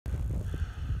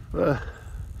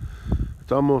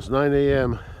It's almost 9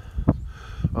 a.m.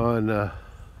 on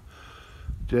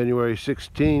January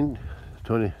 16,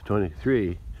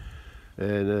 2023,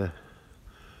 and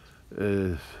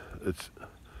it's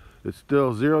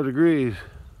still 0 degrees.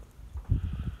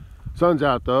 Sun's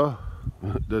out though.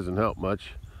 Doesn't help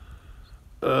much.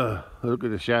 Look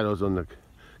at the shadows on the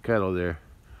cattle there.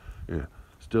 Yeah,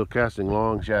 still casting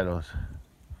long shadows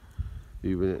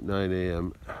even at 9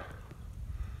 a.m.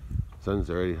 Sun's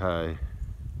already high.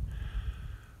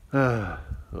 Well,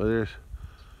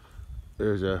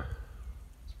 there's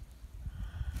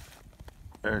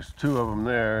two of them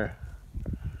there,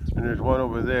 and there's one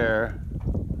over there.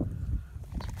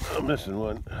 I'm missing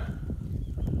one.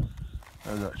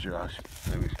 I'm not sure.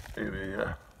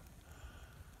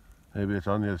 Maybe it's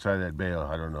on the other side of that bale.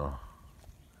 I don't know.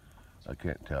 I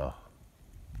can't tell.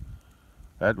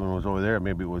 That one was over there.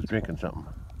 Maybe it was drinking something.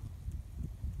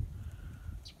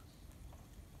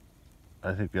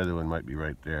 I think the other one might be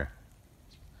right there.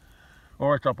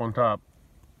 Or it's up on top.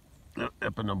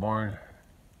 Up in the barn.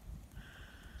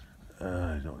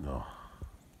 I don't know.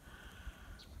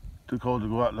 Too cold to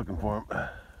go out looking for them.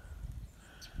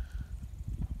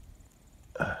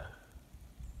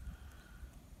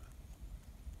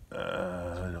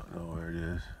 I don't know where it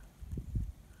is.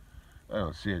 I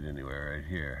don't see it anywhere right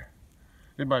here.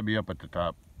 It might be up at the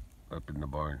top, up in the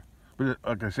barn. But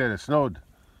like I said, it snowed.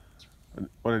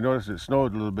 When I noticed it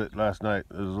snowed a little bit last night,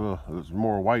 it was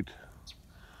more white.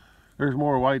 There's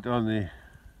more white on the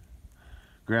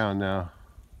ground now.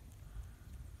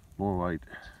 More white.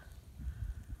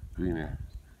 Greener.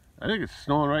 I think it's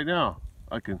snowing right now.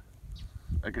 I can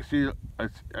see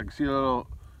little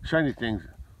shiny things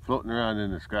floating around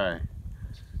in the sky,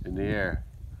 in the air.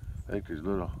 I think there's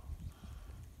little.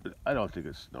 But I don't think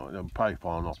it's snowing. They're probably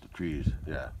falling off the trees.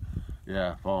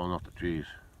 Yeah, falling off the trees.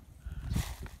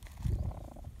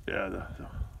 Yeah, the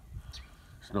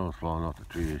snow's falling off the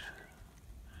trees.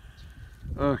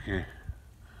 Okay,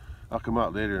 I'll come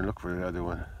out later and look for the other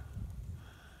one,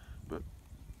 but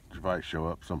it'll probably show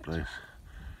up someplace.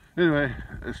 Anyway,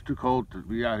 it's too cold to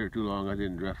be out here too long. I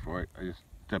didn't dress for it. I just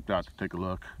stepped out to take a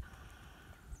look.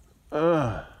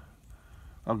 I'll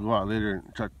go out later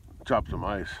and chop some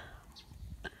ice.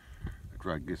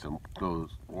 Try to get some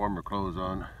clothes, warmer clothes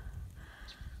on.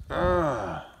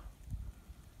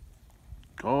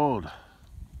 Cold.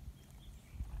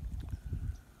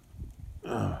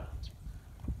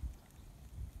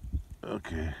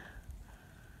 Okay,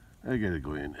 I gotta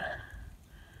go in.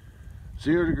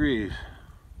 0 degrees.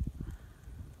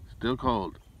 Still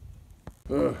cold.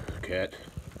 Cat.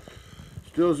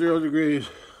 Still 0 degrees.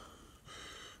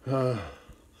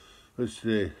 Let's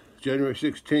see. January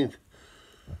 16th,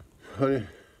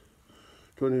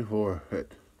 2024 at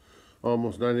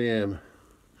almost 9 a.m.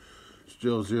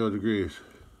 Still 0 degrees.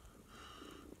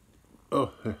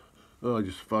 Oh, I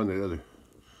just found the other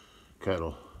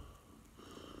cattle.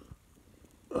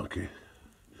 Okay.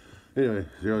 Anyway,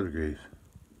 0 degrees.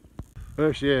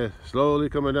 There she is, slowly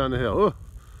coming down the hill. Oh,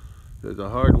 it's a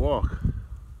hard walk.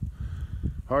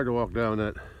 Hard to walk down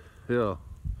that hill.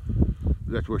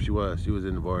 That's where she was. She was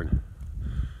in the barn.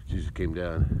 She just came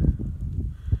down.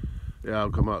 Yeah,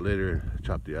 I'll come out later and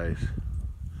chop the ice.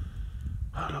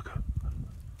 Oh, look,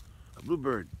 a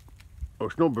bluebird or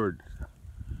snowbird.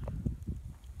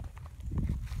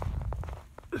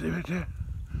 See right there?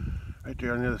 Right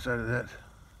there on the other side of that.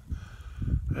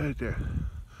 Right there.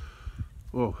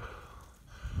 Whoa.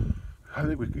 I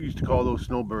think we used to call those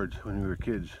snowbirds when we were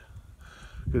kids,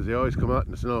 because they always come out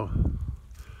in the snow.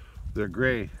 They're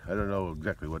gray. I don't know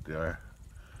exactly what they are.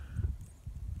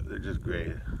 They're just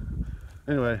gray.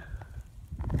 Anyway,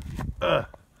 they're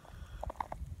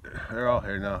all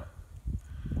here now.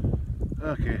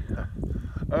 Okay,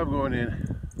 I'm going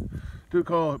in. Too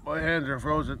cold. My hands are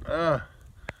frozen. All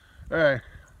right.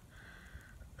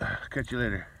 Catch you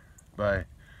later. Bye.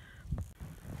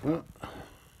 Well,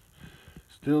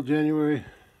 still January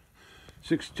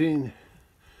 16,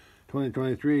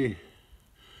 2023.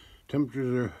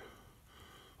 Temperatures are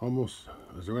almost,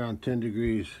 it's around 10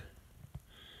 degrees.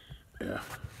 Yeah,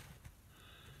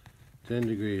 10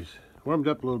 degrees. Warmed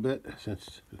up a little bit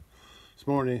since this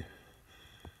morning.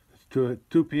 It's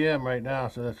 2 p.m. right now,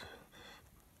 so that's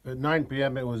at 9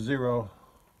 p.m. it was 0.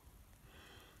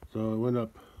 So it went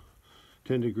up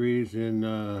 10 degrees in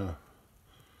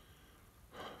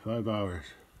 5 hours.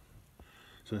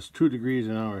 So it's 2 degrees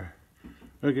an hour.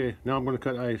 Okay, now I'm going to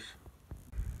cut ice.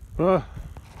 Well,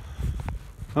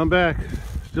 I'm back.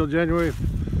 Still January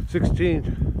 16th,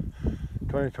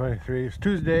 2023. It's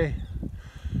Tuesday,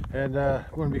 and I'm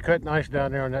going to be cutting ice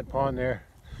down there on that pond there.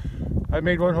 I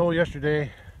made one hole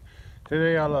yesterday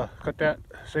Today I'll cut that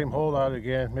same hole out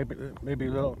again, maybe make it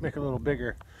a little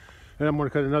bigger. And I'm going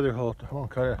to cut another hole. I'm going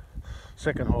to cut a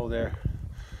second hole there.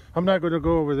 I'm not going to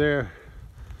go over there.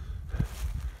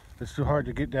 It's too hard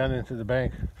to get down into the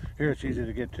bank. Here it's easy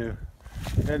to get to.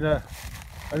 And I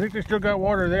think they still got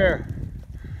water there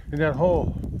in that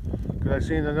hole. Because I've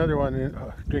seen another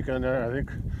one drinking on there. I think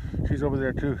she's over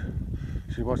there too.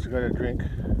 She wants to get a drink.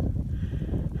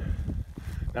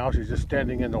 Now she's just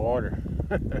standing in the water.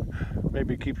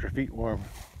 Maybe keeps her feet warm.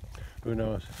 Who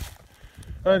knows?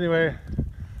 Anyway,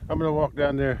 I'm going to walk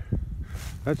down there.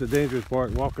 That's the dangerous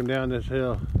part, walking down this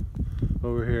hill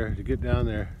over here to get down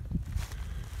there.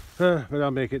 But I'll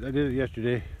make it. I did it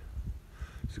yesterday.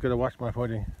 Just got to watch my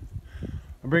footing.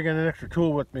 I'm bringing an extra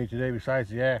tool with me today besides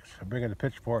the axe. I'm bringing a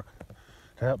pitchfork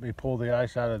to help me pull the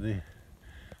ice out of the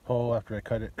hole after I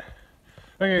cut it.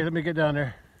 Okay, let me get down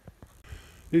there.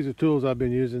 These are tools I've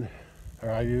been using, or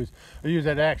I used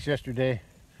that axe yesterday,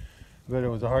 but it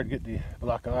was hard to get the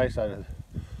block of ice out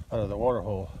of the water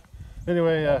hole.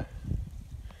 Anyway,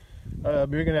 I'm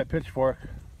bringing that pitchfork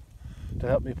to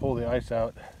help me pull the ice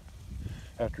out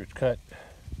after it's cut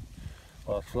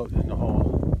while it's floating in the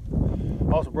hole.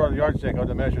 I also brought a yardstick out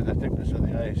to measure the thickness of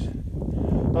the ice.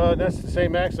 That's the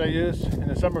same axe I used in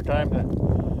the summertime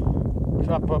to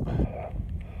chop up.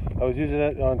 I was using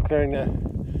it on clearing that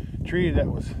tree that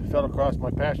fell across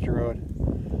my pasture road.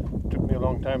 It took me a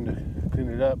long time to clean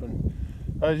it up, and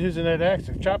I was using that axe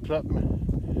to chop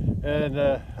something, and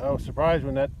I was surprised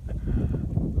when the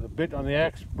bit on the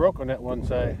axe broke on that one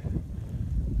side.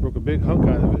 Broke a big hunk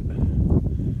out of it.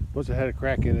 Must have had a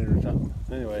crack in it or something.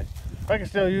 Anyway, I can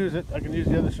still use it. I can use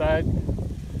the other side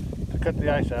to cut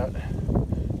the ice out.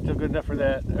 Still good enough for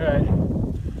that. All right,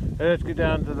 let's get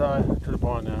down to the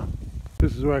pond now.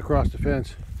 This is where I crossed the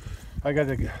fence. I got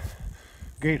the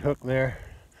gate hook there.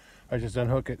 I just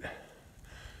unhook it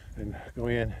and go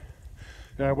in.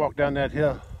 Then I walk down that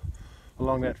hill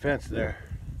along that fence there.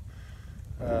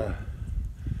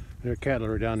 Their cattle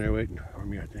are down there waiting for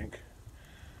me, I think.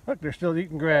 Look, they're still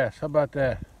eating grass. How about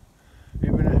that?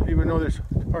 Even though there's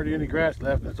hardly any grass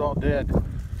left, it's all dead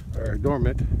or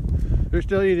dormant. They're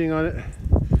still eating on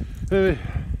it.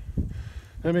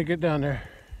 Let me get down there.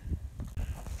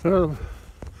 So,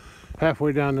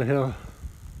 halfway down the hill.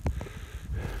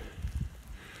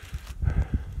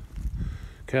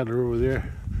 Cattle are over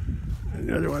there. And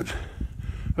the other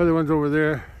one's over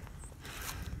there.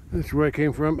 That's where I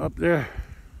came from, up there.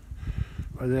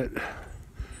 By that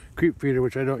creep feeder,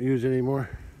 which I don't use anymore.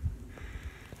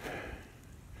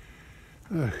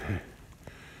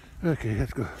 Okay,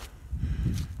 let's go.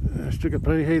 Still got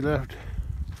plenty of hay left.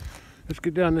 Let's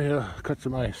get down the hill, cut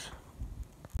some ice.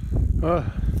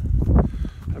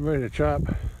 I'm ready to chop.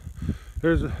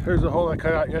 There's a hole I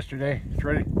cut out yesterday. It's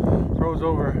ready, froze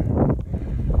over.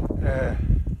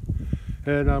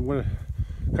 And I'm gonna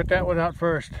cut that one out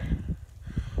first.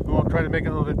 I'm gonna try to make it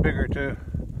a little bit bigger too,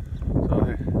 so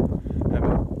they have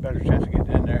a better chance of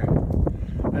getting in there.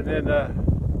 And then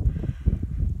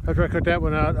after I cut that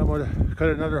one out, I'm gonna cut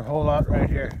another hole out right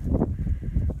here,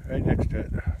 right next to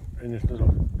it, in this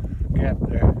little gap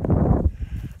there.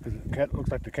 Because it looks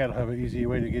like the cattle have an easy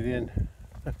way to get in.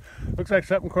 Looks like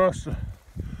something crossed the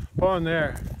pond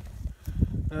there.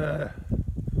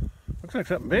 Looks like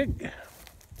something big.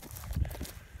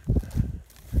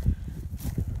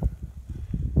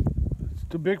 It's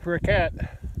too big for a cat.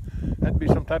 That'd be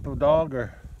some type of dog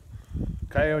or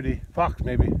coyote, fox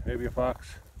maybe a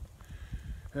fox.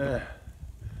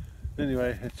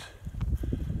 Anyway,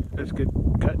 let's get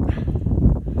cut.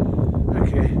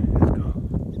 Okay, let's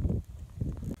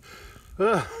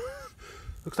go.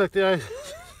 Looks like the ice.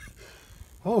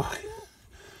 Oh,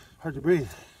 hard to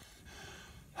breathe.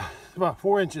 It's about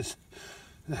 4 inches.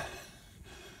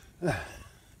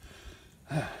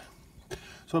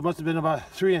 So it must have been about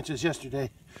 3 inches yesterday.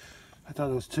 I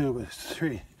thought it was 2, but it's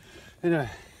 3. Anyway,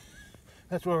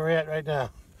 that's where we're at right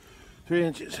now. 3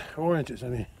 inches, 4 inches, I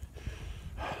mean.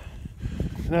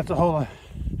 And that's the hole I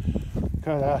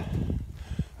cut out.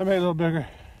 I made it a little bigger.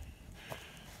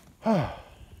 Now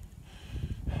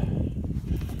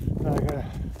I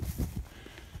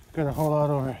got a hole out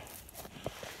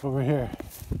over here.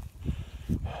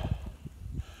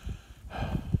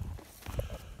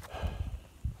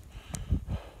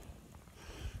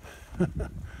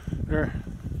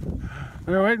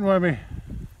 They're waiting for me. What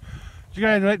you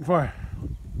guys waiting for?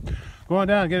 Go on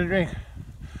down, get a drink.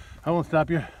 I won't stop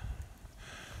you.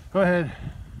 Go ahead.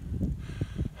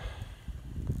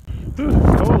 Ooh,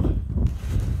 it's cold.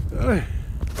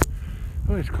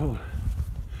 Oh, it's cold.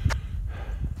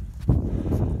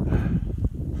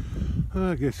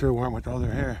 Oh, it gets so warm with all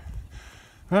their hair.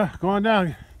 Go on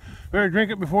down. Better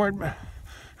drink it before it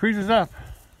freezes up.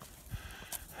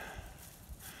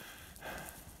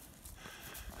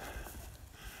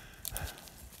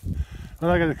 Well,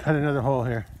 I gotta cut another hole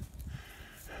here.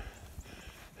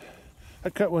 I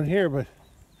cut one here, but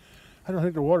I don't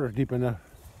think the water is deep enough.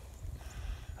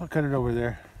 I'll cut it over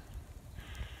there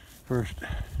first.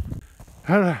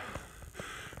 I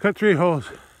cut 3 holes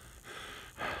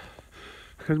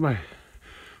because my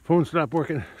phone stopped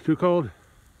working. It's too cold.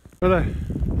 But I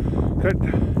cut.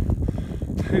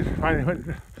 Finally went,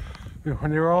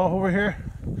 when they were all over here,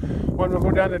 one would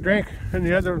go down to drink, and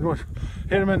the other was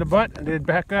hit them in the butt, and they'd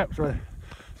back up. So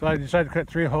I decided to cut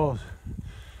 3 holes.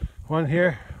 One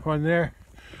here, one there.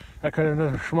 I cut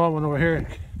another small one over here in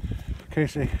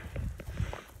case they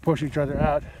push each other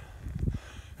out.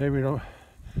 Maybe we don't.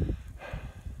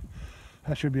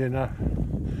 That should be enough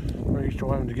for each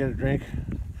one to get a drink.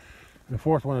 The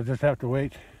 4th one will just have to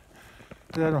wait.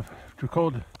 I don't know, too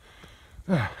cold.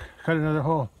 Cut another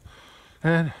hole.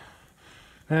 And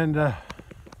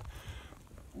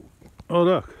oh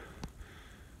look,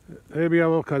 maybe I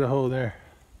will cut a hole there.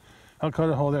 I'll cut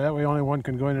a hole there, that way only one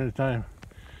can go in at a time.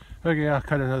 Okay, I'll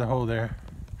cut another hole there.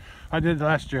 I did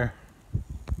last year.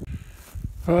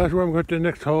 Well, that's where I'm going to the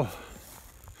next hole.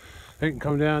 They can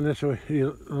come down this way a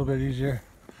little bit easier.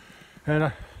 And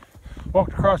I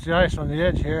walked across the ice on the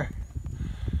edge here.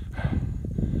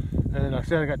 And like I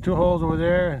said, I got 2 holes over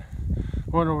there and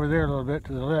one over there a little bit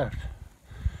to the left.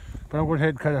 But I'm going to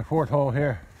head and cut a 4th hole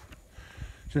here,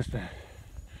 just to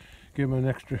give them an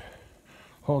extra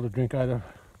hole to drink out of.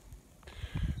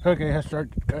 Okay, let's start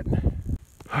cutting.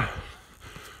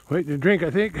 Waiting to drink,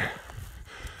 I think.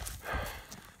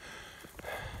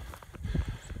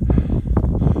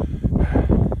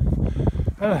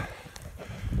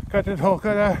 Got this hole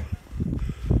cut out.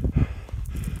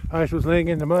 Ice was laying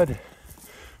in the mud,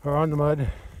 or on the mud.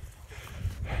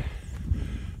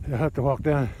 I'll have to walk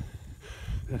down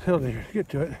this hill to get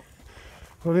to it.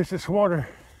 Well, at least it's water.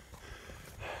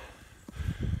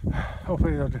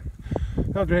 Hopefully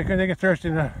they'll drink and they get thirsty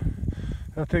enough.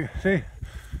 They'll take. See,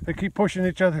 they keep pushing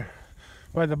each other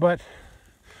by the butt.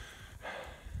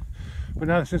 But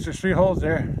now since there's 3 holes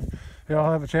there, they all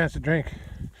have a chance to drink,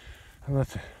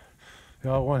 unless they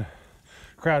all want to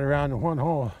crowd around in one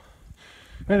hole.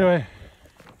 Anyway,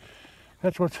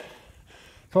 that's all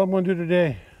I'm going to do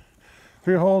today.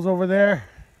 3 holes over there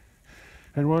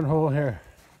and 1 hole here.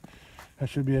 That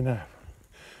should be enough.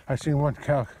 I seen one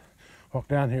cow walk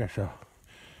down here, so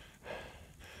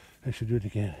I should do it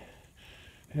again.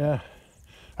 Yeah,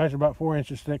 ice about 4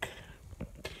 inches thick.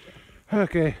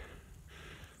 Okay,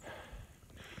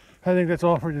 I think that's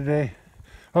all for today.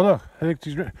 Oh look, I think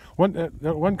she's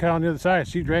one cow on the other side.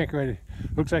 She drank already.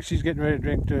 Looks like she's getting ready to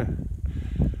drink too.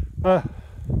 At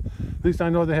least I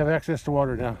know they have access to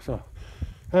water now. So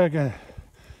I gotta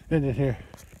end it here.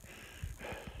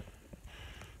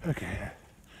 Okay,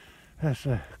 let's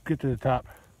get to the top.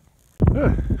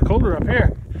 It's colder up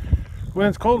here. When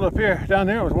it's cold up here, down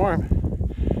there it was warm.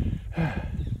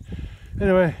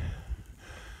 Anyway,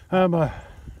 I'm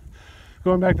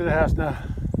going back to the house now.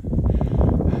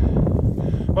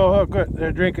 Oh, good,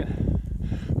 they're drinking.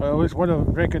 At least one of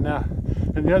them drinking now.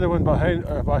 And the other one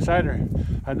beside her,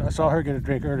 I saw her get a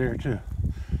drink earlier too.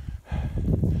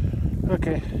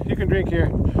 Okay, you can drink here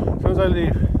as soon as I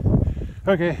leave.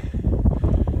 Okay.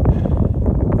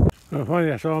 Oh,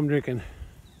 funny, I saw them drinking.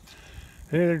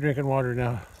 They're drinking water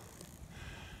now.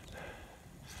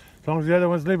 As long as the other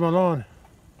ones leave them alone.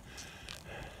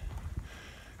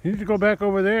 You need to go back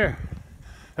over there.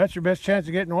 That's your best chance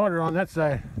of getting water on that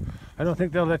side. I don't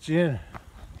think they'll let you in.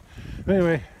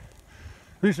 Anyway,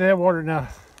 at least they have water now.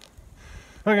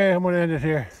 Okay, I'm going to end it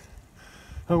here.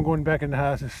 I'm going back in the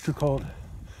house. It's too cold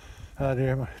out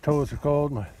here. My toes are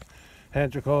cold. My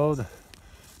hands are cold.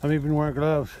 I'm even wearing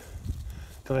gloves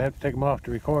until I have to take them off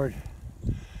to record.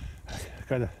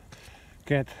 I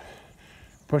can't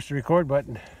push the record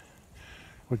button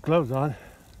with gloves on.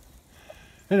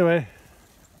 Anyway,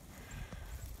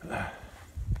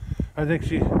 I think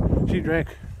she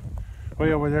drank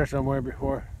way over there somewhere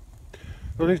before.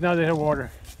 So at least now they have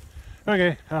water.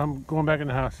 Okay, I'm going back in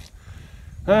the house.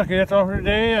 Okay, that's all for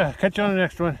today. Catch you on the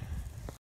next one.